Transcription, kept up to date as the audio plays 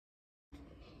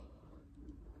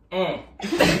Oh.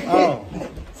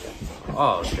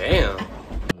 Oh, damn.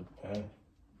 Okay.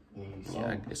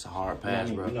 Yeah, it's a hard pass,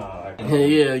 bro. Nah,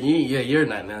 Yeah, you're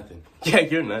not nothing. Yeah,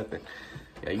 you're nothing.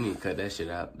 Yeah, you need to cut that shit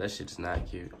out. That shit's not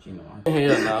cute. Hell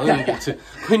no,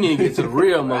 we need to get to the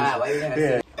real motion.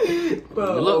 yeah. You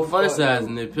look fun size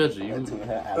in that picture. You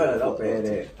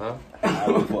huh?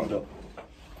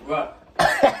 What?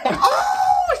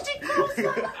 Oh, she close.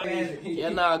 Yeah,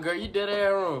 nah, girl, you did that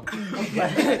wrong.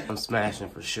 I'm smashing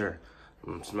for sure.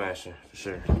 I'm smashing for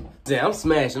sure. Yeah, I'm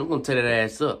smashing. I'm gonna tear that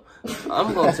ass up.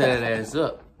 I'm gonna tear that ass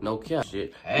up. No cap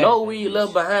shit. No weed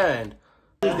left behind.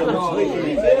 No,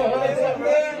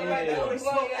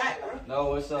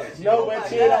 what's up? No, but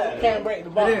chill out. You can't break the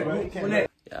ball, bro.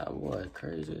 Yeah, boy,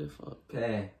 crazy as fuck.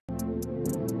 Okay.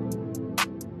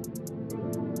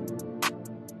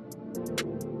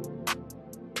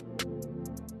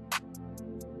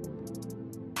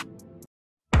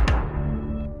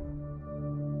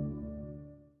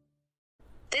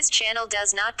 This channel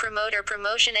does not promote or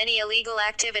promotion any illegal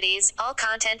activities. All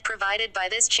content provided by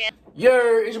this channel.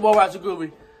 It's your boy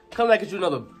Rodtoogroovy. Come back at you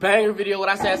another banger video. What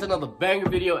I say, it's another banger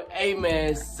video. Hey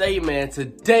man, say man,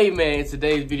 today man,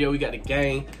 today's video we got the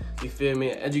gang. You feel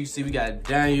me? As you can see, we got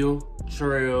Daniel,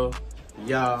 Trail,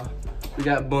 y'all. We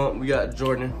got Bump, we got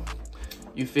Jordan.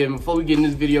 You feel me? Before we get in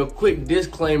this video, quick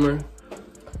disclaimer.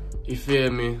 You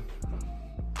feel me?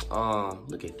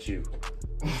 Look at you.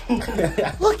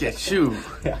 Look at you.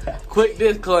 Quick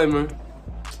disclaimer.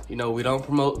 You know, we don't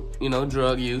promote,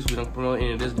 drug use. We don't promote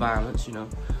any of this violence,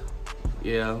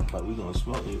 Yeah. But we gonna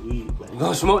smoke that weed, man. We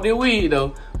gonna smoke that weed,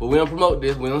 though. But we don't promote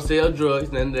this. We don't sell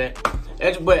drugs, none of that.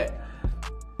 But,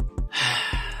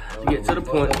 to get to the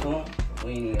point.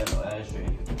 We ain't got no ashtray.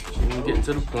 Get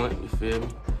to the point, you feel me?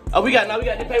 Oh, we got the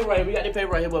paper right here. We got the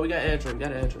paper right here, but we got an ashtray. We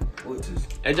got an ashtray.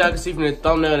 As y'all can see from the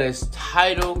thumbnail, that's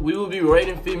title. We will be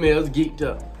rating females geeked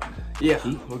up. Yeah,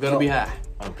 we're gonna be high.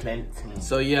 On Planet 10.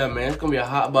 So yeah, man, it's gonna be a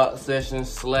hot box session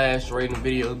 / rating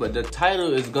videos, but the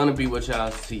title is gonna be what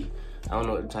y'all see. I don't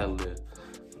know what the title is.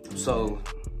 So,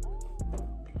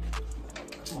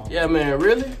 yeah, man,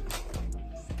 really?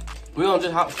 We gonna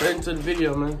just hop straight into the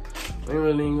video, man. We ain't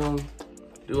really gonna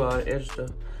do all the extra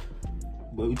stuff.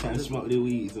 But we trying to smoke the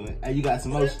weed, so hey, you got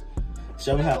some more?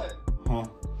 Show me how. Huh?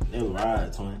 They was right,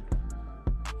 twin.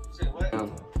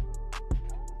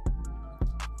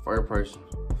 First person,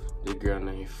 this girl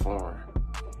named Foreign.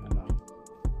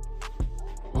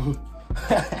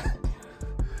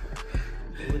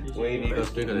 We ain't even gonna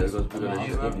speak of this. Let's speak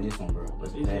of this one, bro.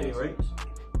 Let's pass.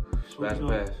 Smash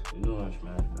pass. You doing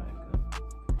smash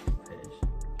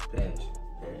pass.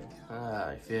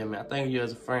 Ah, you feel me? I think you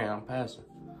as a friend, I'm passing.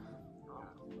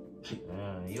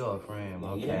 You're a friend,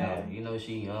 okay? You know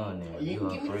she young there. You a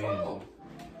friend.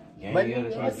 But you I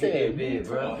gotta said, get big,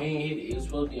 bro. He ain't hit it. It was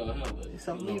supposed to be on him, but it's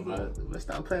on me, bro. Let's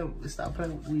stop playing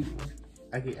with weed, man.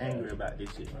 I get angry about this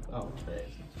shit, man. Oh,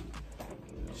 fast.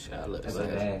 shit, I look That's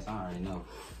sad. fast. I already know.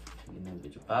 You know,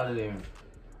 get you out of there.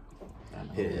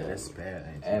 Yeah, that's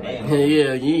bad, ain't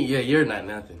it? Yeah, you're not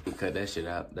nothing. You cut that shit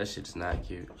out. That shit's not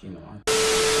cute. You know.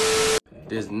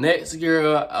 This next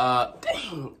girl,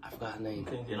 dang, I forgot her name.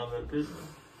 Can't get over that picture.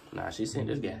 Nah, she sent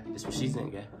this guy. This what she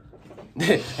sent, guy.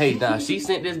 Hey, nah, she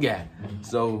sent this guy.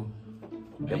 So,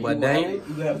 that boy Daniel.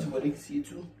 You have to where they can see it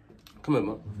too. Come here,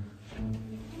 Bump.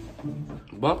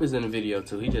 Bump is in the video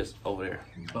too. He just over there.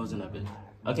 I was in that bitch.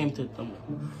 I came to the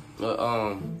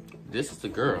thumbnail. This is the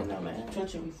girl. No, man.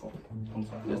 Touch it before. I'm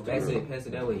sorry. That's the Pass girl. it. Pass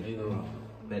it that way. You go.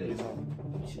 Bet it. I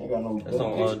got no That's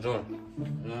on Jordan.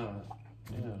 No.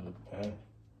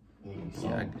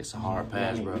 Yeah, it's a hard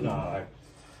pass, bro. Nah,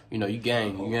 You know, you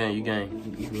gang. You good?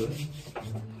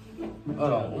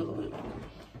 Hold on. Look,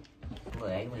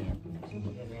 alien.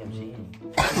 Damn, she in.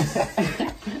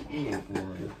 yeah, no.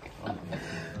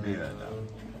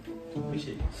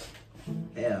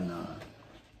 Hell no.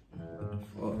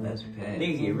 Oh, that's bad.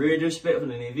 Niggas get real disrespectful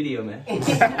in that video, man.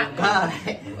 God.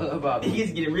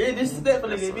 Niggas get real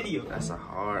disrespectful in that video. That's a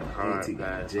hard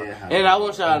pass. And I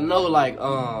want y'all to know, like,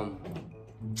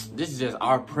 this is just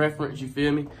our preference, you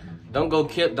feel me? Don't go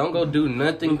do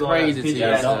nothing crazy to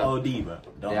yourself. Don't OD, bro.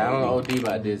 I don't OD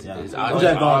about this. Yeah. It's I'm just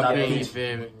just going our out opinion, the you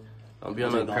feel me? Don't be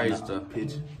on no crazy stuff.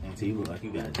 Pitch. Auntie, you look like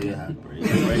you got jailhouse, bro.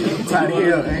 I'm tired of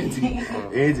here, Auntie.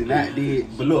 Auntie not dead.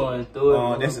 But look,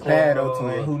 that's a pad though,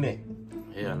 twin. Who next?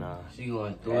 Hell nah. She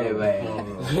going through it.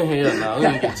 Hell nah. We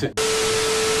didn't get to.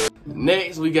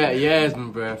 Next, we got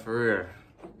Yasmin, bro, for real.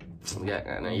 We got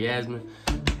Yasmin.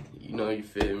 You know, you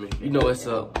feel me? You know what's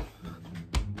up.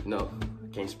 You know,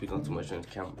 can't speak on too much on the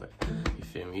camera, but you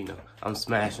feel me? You know, I'm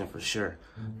smashing for sure.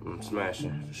 I'm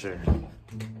smashing for sure.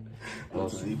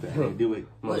 Do it.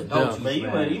 But you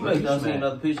must have seen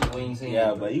another picture we ain't seen.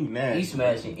 Yeah, but you nasty. He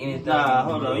smashing anything. Nah,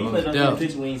 hold on. You must have seen a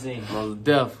picture we ain't seen. Most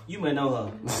deaf. You may know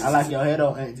her. I like your head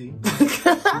on, auntie.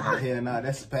 Hell nah,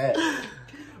 that's a pad.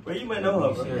 Bro, you may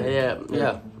know her, bro. Yeah,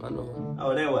 I know her.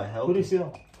 Oh, that what? Who this is?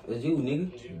 It's you,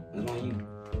 nigga. It's on you.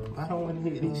 I don't want to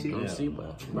hit this shit. Let me see,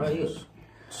 bro. Right here.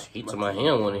 He told my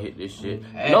hand want to hit this shit.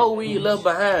 No weed left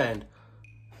behind.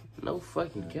 No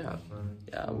fucking cap.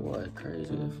 Yeah, boy,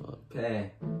 crazy as fuck.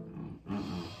 Pad. You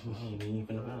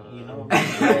know.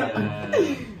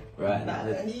 Right. Nah,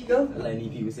 here you go. I like these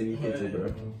people send me pictures,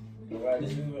 bro.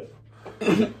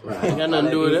 I ain't got nothing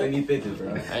to do with Send me that. pictures,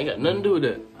 bro. I ain't got nothing to do with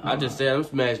that. I just said I'm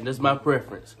smashing. That's my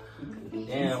preference.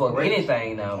 Damn, For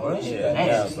anything now, bro.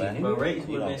 Yeah, but rates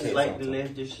would have been slightly less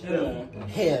just shit. Hell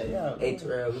yeah. Hey,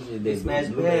 Terrell, we just Smash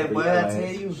bad, boy, I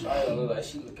tell you. She look like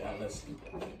she look kind of sleepy.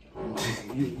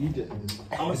 You just.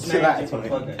 I'm smashing for the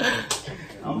fuck up.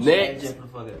 I'm Next. smashing for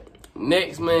the fuck up.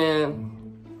 Next, man.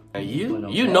 And you know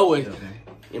it. You know what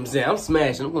I'm saying? I'm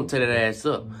smashing. I'm gonna tear that ass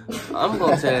up. I'm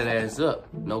gonna tear that ass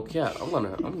up. No cap. I'm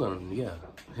gonna, yeah.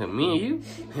 Me and you?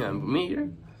 Yeah, me and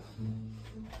you?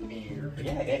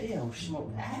 Yeah, goddamn,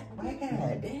 smoke that. My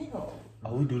goddamn.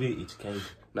 Oh, we do that each case.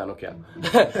 Nah, no cap. No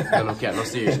cap. No,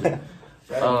 seriously.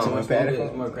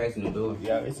 There's more cracks in the door.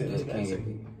 Yeah, it's Just a can't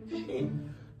get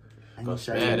Go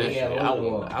smash that shit. I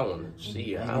wanna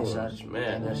see it. I wanna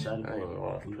smash that shit. I ain't gonna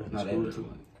lie. not that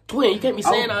true. Twin, you can't be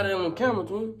saying all that on camera,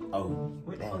 twin. Oh,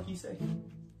 What the fuck you say?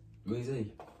 What you say?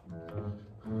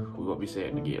 We gonna be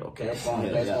saying it again, okay? That's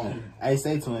fine. That's fine. I ain't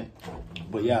say to it,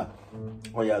 but yeah.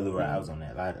 Well, yeah, Lil I was on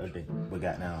that live the other day. But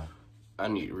got now. I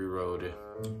need to re-roll it.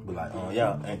 But like,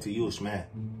 yeah, until you a smash.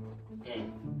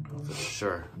 For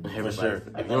sure. For sure.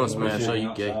 If you don't smash her,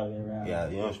 you gay. Yeah,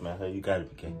 you don't smash her, you gotta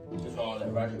be gay.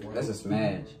 That's a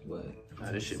smash, but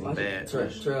Nah, this shit be bad.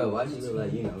 Terrell, why you look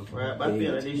like, you know? Right, I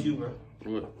feel like this you, bro.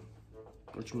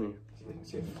 What you mean?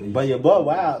 But your boy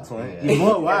wild, twin. Your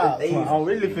boy wild, twin. I'm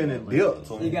really finna dip,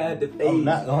 twin. You got the face. I'm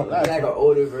not gonna lie. You like an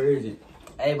older version.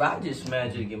 Hey, but I just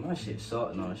smashed her to get my shit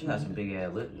salting on. She got some big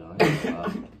ass lips on.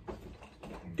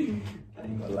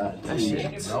 That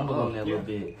shit. Rumble on that little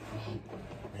bit.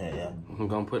 Yeah. I'm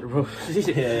gonna put the rope.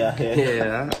 Yeah.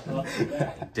 Yeah.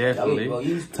 Definitely. Well,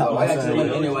 you Talk why about that shit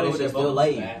something. anyway, that shit still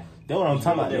late. That's what I'm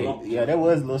talking about. Yeah, that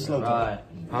was a little slow. Right.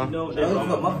 Huh? You know what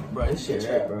Bro, this shit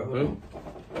right, bro.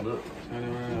 Look. Turn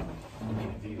around.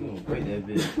 Break that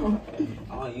bitch.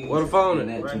 Where the phone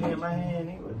at? Right here in my hand,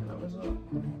 nigga. What's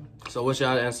up? So what's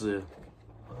y'all answer?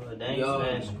 Dang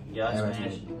smash. Y'all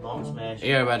smash. Bone smash.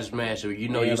 Everybody smash it. You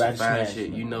know you some Everybody fine smash shit.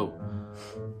 it. You know.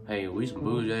 Hey, we some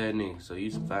bougie ass niggas, so you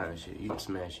some fine shit. You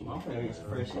smashing. I'm finna reach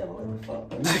fresh hell. What the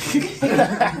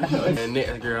fuck? And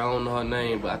next girl, I don't know her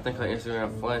name, but I think her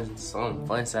Instagram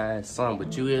fun size,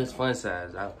 but you is fun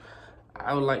size.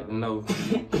 I would like to know.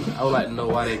 I would like to know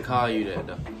why they call you that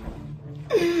though.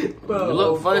 Bro, You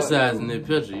look fun size in the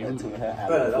picture. You,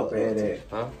 Bro, don't pay that.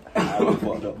 huh? I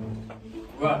fucked up.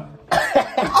 Bro. I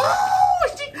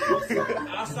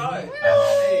saw it.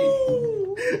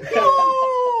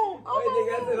 Wait,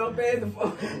 nigga, I said don't pay the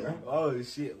phone, bro. Oh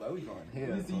shit, bro, we going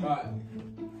hell.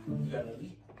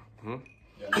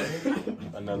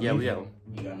 Another Yeah, we got one.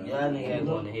 Y'all nigga ain't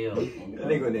going to hell. That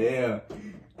nigga in the air.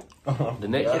 The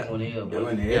next Y'all shit. going to hell, That bro.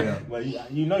 in the Yeah. air. But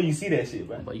you know you see that shit,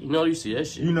 bro. But you know you see that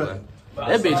shit. You know. boy.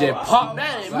 That bitch just popped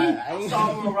that at me. If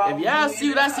y'all see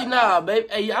what I see now, baby,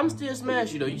 hey, I'm still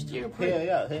smash you though. You still pretty. Hell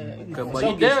yeah. But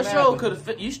you damn sure could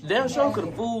have. You damn sure could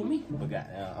have fooled me. But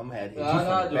goddamn, I'm gonna have to hit Nah, you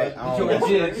from the back. I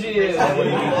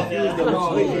don't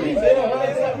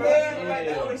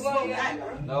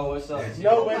know. No, what's up?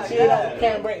 No, but chill out.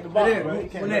 Can't break the ball, bro. You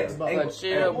can't break the ball. But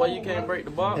chill, boy, you can't break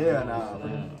the ball. Hell nah,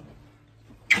 man.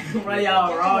 Bro,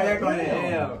 y'all wrong. Y'all going to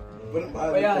hell.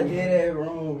 But y'all did that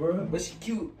wrong, bro. But she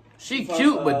cute. She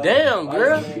cute, but damn,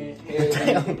 girl.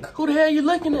 Damn. Who the hell you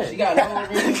looking at? She got no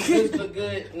reason. Look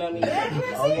good. You know what I mean?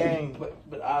 Okay.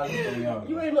 But I was doing y'all.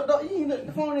 You ain't looked up. You ain't looked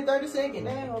the phone in 30 seconds.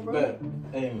 Damn, bro. But,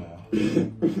 hey, man.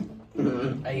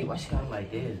 Hey, why she got like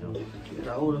this, though? Get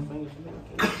her older fingers.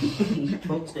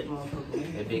 Focus that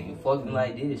motherfucker. That bitch fucking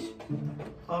like this.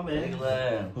 Oh,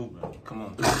 man. Come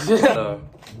on.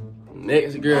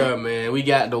 Next girl, man, we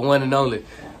got the one and only.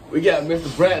 We got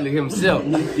Mr. Bradley himself.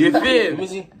 You feel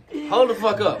me? Hold the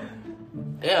fuck up.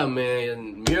 Yeah,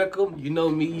 man. Miracle, you know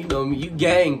me, you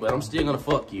gang, but I'm still gonna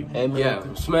fuck you. Hey, yeah,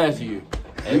 smash you.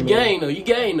 You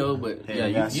gain though, but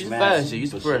yeah, you fine shit. You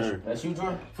some pressure. That's you,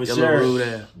 Jordan? For Your sure. little rude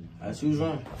ass. That's you,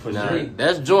 Jordan? For Nah, sure.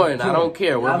 that's Jordan. I don't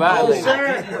care. We're violating.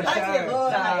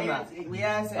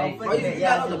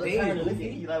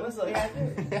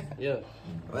 Yeah.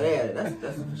 Oh yeah, that's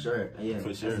for sure. Yeah,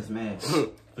 For sure. That's his man.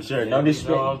 For sure. No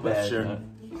disrespect, but for sure.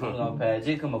 I'm gonna pass.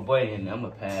 Just come a boy in. I'm a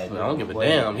pass. I don't give a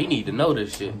damn. He need to know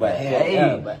this shit. But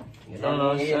Hey. but You don't know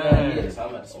what I'm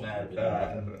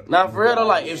saying? Nah, for real though,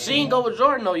 like if she ain't go with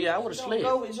Jordan though, yeah, I would have slid.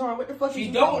 Go with Jordan. What the fuck?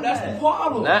 She don't. That's the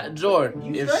problem. Not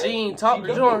Jordan. If she ain't talk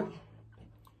to Jordan,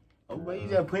 oh, boy, you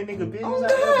just putting nigga business out God.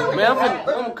 there. man, I'm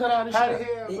gonna cut all this How the shit.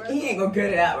 hell, bro? He ain't gonna cut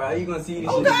it out, bro. You gonna see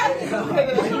this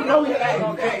shit. You know he ain't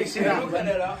gonna cut this shit out, bro.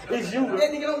 It's you, bro. That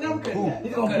nigga don't never cut it out.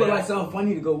 He's gonna put like something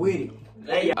funny to go with it.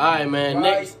 Alright, man.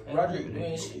 Next. Roderick, you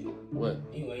ain't shit. What?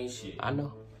 You ain't shit. I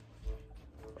know.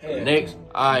 Hey. Next.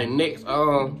 Alright, next.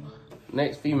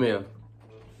 Next female.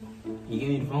 You give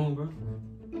me the phone, bro.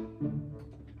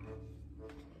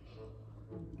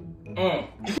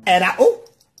 And I oh.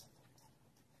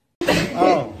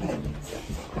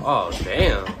 Oh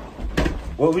damn.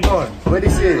 What we doing? What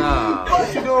this is? Nah.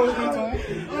 What you doing with me,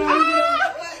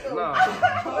 Twin? Nah.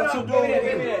 What you doing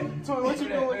with me? Twin, what you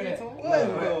doing with me,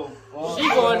 Twin? She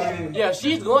going. Yeah,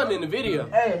 she's going in the video.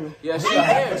 Yeah, she For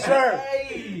there.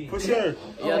 sure. For sure.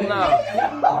 Yeah, nah.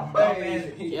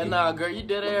 Yeah, nah, girl, you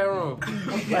did that wrong.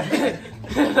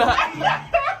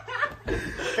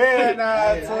 Hell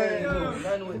nah, Twin.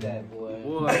 Nothing with that, boy.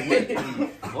 Boy,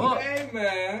 what? Hey,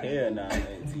 man. Hell nah,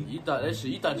 auntie. You thought that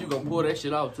shit? You thought you gonna pull that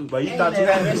shit out too? But you thought you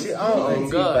had that shit on, Oh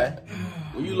auntie, God. but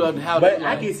Well, you love to have But that.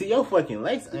 I can see your fucking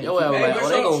legs, auntie. Your ass was like, oh,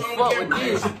 they gonna fuck with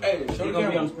this. Hey, show the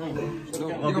camera.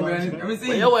 Let me But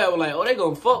see. your ass was like, oh, they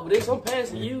gonna fuck with this. I'm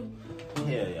passing you. Hell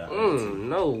yeah.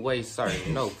 No way, sorry.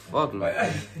 No fuck no.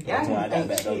 Yeah, That's why I got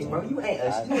back shit, those bro. You ain't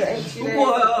a shit. You ain't shit.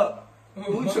 What?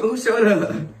 Who showed up?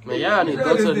 Man, y'all need to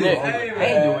go to the next. Hey, I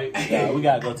ain't do it. Yeah, we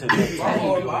gotta go to the next I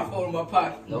one. fold in my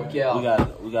pocket. No We cap. gotta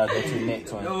go to the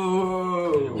next one.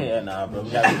 No. Hell nah, bro. We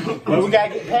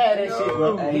gotta get past that shit,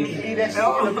 bro. You leave that shit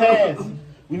in the past.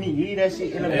 You need to leave that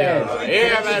shit in the past.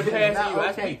 Everybody passing you.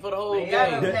 I speak for the whole Y'all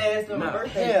game. done passed on my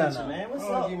birthday Hell picture, no. man. What's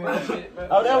up, bro?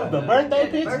 Oh, that was the birthday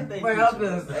picture? Birthday picture. I'm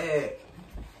feeling sad.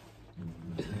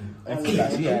 Auntie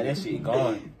thought she had that shit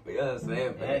going. Yeah,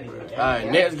 sad, man.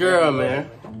 Alright, next girl, man.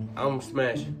 I'm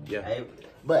smashing. Yeah. Hey,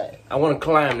 But I wanna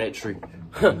climb that tree.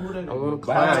 I wanna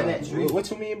climb that tree. what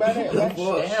you mean by that? Like,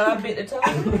 the hell I bit the top.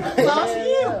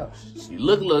 yeah. You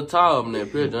look a little tall in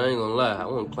that picture, I ain't gonna lie. I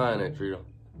wanna climb that tree though.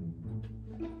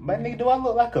 But nigga, do I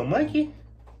look like a monkey?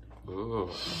 Mm.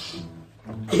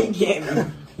 Yeah.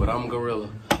 But I'm a gorilla.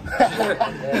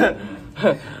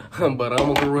 But I'm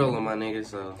a gorilla, my nigga,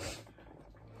 so.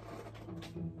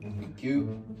 Cute.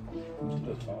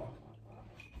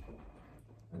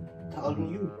 Taller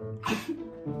than you.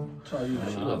 Taller than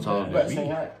She you. look taller But than same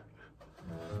me. height.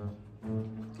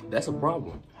 That's a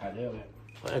problem. How dare man?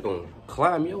 I ain't gonna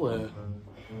climb your ass.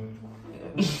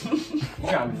 You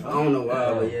trying to be I don't know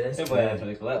why, but yeah, that's That boy had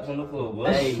to collapse on the floor, boy.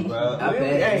 Hey, bro. I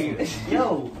Hey,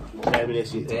 yo, Grab me that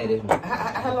shit.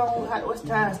 how long, what's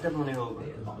time step on that whole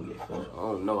bed? I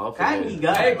don't know. I'm How he finna.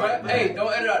 got Hey, it? bro. Hey,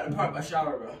 don't edit out the part of my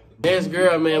shower, bro. Next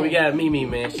girl, man, we got Mimi,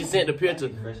 man. She sent the picture.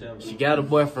 She got a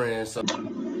boyfriend, so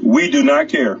We do not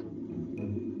care.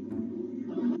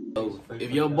 if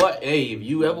your boy, hey, if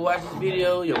you ever watch this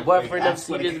video, your boyfriend ever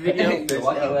see this video,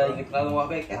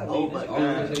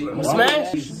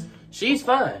 smash. She's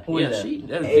fine. Who is Yeah, that? she.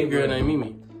 That's a Hey, big girl bro. named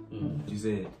Mimi. You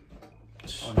said.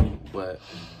 But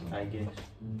I guess.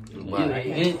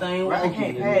 Anything Bro, I wrong?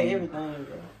 can't pay everything,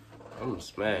 bro. I'm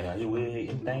smashed. Yeah, you will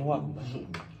anything walking.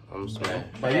 I'm smashed.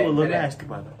 But you a little nasty,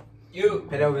 brother. You.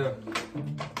 Pay over here.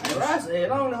 Hey, bro, I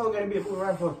said, I don't know who gotta be a fool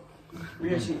right for.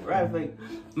 Real shit, right fake.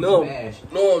 No, Smash.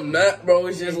 no, I'm not, bro.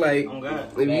 It's just like Oh,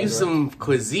 God. if you some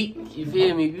cuisine, you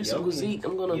feel me? If you some cuisine,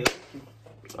 I'm gonna. Yep.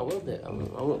 I want that. I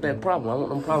want that problem. I want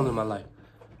them problems in my life.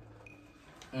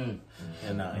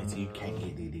 Yeah, nah, auntie, you can't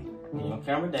get DD. On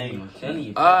camera day. I'm telling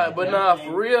you. Alright, but nah,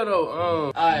 for real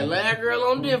though. Alright, last girl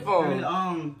on this phone.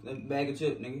 That bag of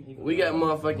chip, nigga. We got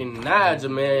motherfucking Naja,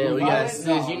 man. We got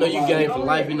sis. You know you game for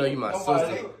life. You know you my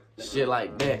sister. Shit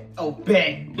like that. Oh,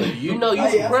 bag. But you know you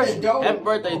some pressure. Happy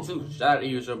birthday too. Shout out to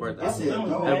you. It's your birthday.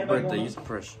 Happy birthday. You some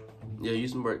pressure. Yeah, you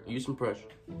some pressure.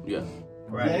 Yeah,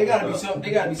 Yeah, they gotta be something.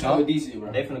 They gotta be something decent,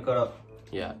 bro. They finna cut up.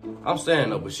 yeah. I'm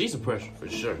saying though, but she's a pressure for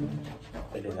sure.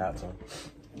 They did out to him.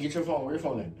 Get your phone. Where your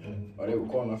phone at? Are they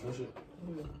recording my first shit?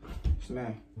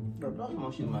 Smash. Bro, blow some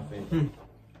more shit in my face.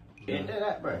 Get that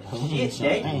out, bro. I Shit,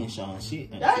 Jay. ain't showing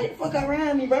shit. Y'all get the fuck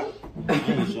around me, bro. I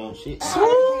ain't showing shit.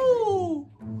 Ooh,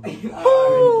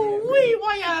 wee.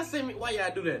 Why y'all send me? Why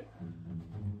y'all do that?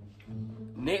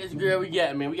 Next girl we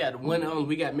got, man, we got the one on.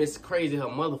 We got Miss Crazy, her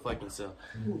motherfucking self.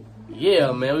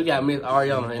 Yeah, man, we got Miss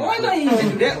Ariana. Oh, I know you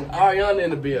ain't do that. Ariana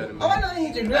in the building, man. Oh, I know you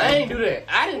ain't do that. I ain't do that.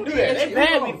 I didn't do that. They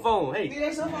paid me the phone. Hey. Did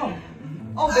they some phone?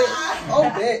 Oh, bet. Oh,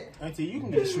 bet. Auntie, you can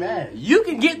get smashed. You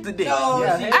can get the dick. No,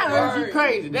 Yeah, she I heard you hurt.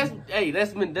 crazy. That's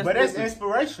But that's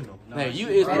inspirational. Hey, you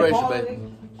inspirational, baby.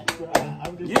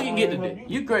 You can get the dick.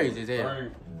 You crazy as hell.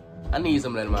 I need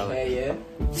some of that in my life. Yeah.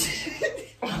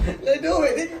 Let's do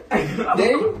it. Let's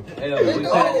do it.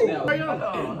 Hold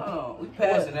on. We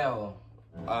passing that one.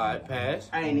 Alright, pass.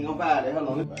 I ain't even gonna buy that.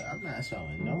 Hold on. But I'm not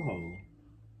showing no hole.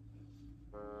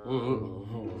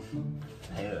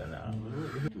 Hell no.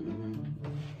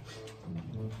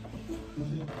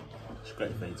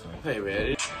 Straight face, man. Hey,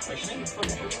 man.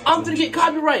 I'm gonna get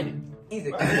copyrighted.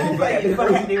 Easy. Come on, baby.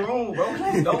 Fucking in the room, bro.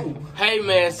 Let's go. Hey,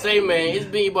 man, say, man, it's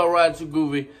been your boy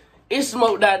Rodtoogroovy. It's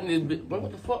smoked out in this bitch. Bro,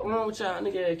 what the fuck wrong with y'all?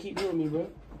 Nigga, keep hearing me, bro.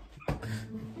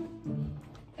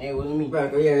 Hey, what's me?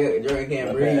 Bro, yeah, Jordan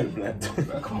can't breathe.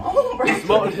 Come on,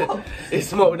 bro. It's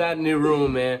smoked out in the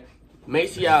room, man. Make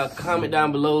sure y'all comment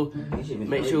down below.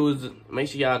 Make sure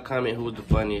y'all comment who's the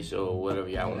funniest or whatever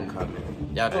y'all want to comment.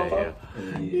 Y'all can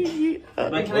hear.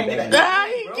 Man, can I get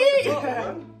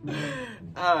that?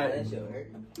 Alright.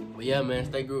 But yeah, man,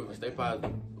 stay groovy, stay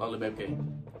positive. Only baby K.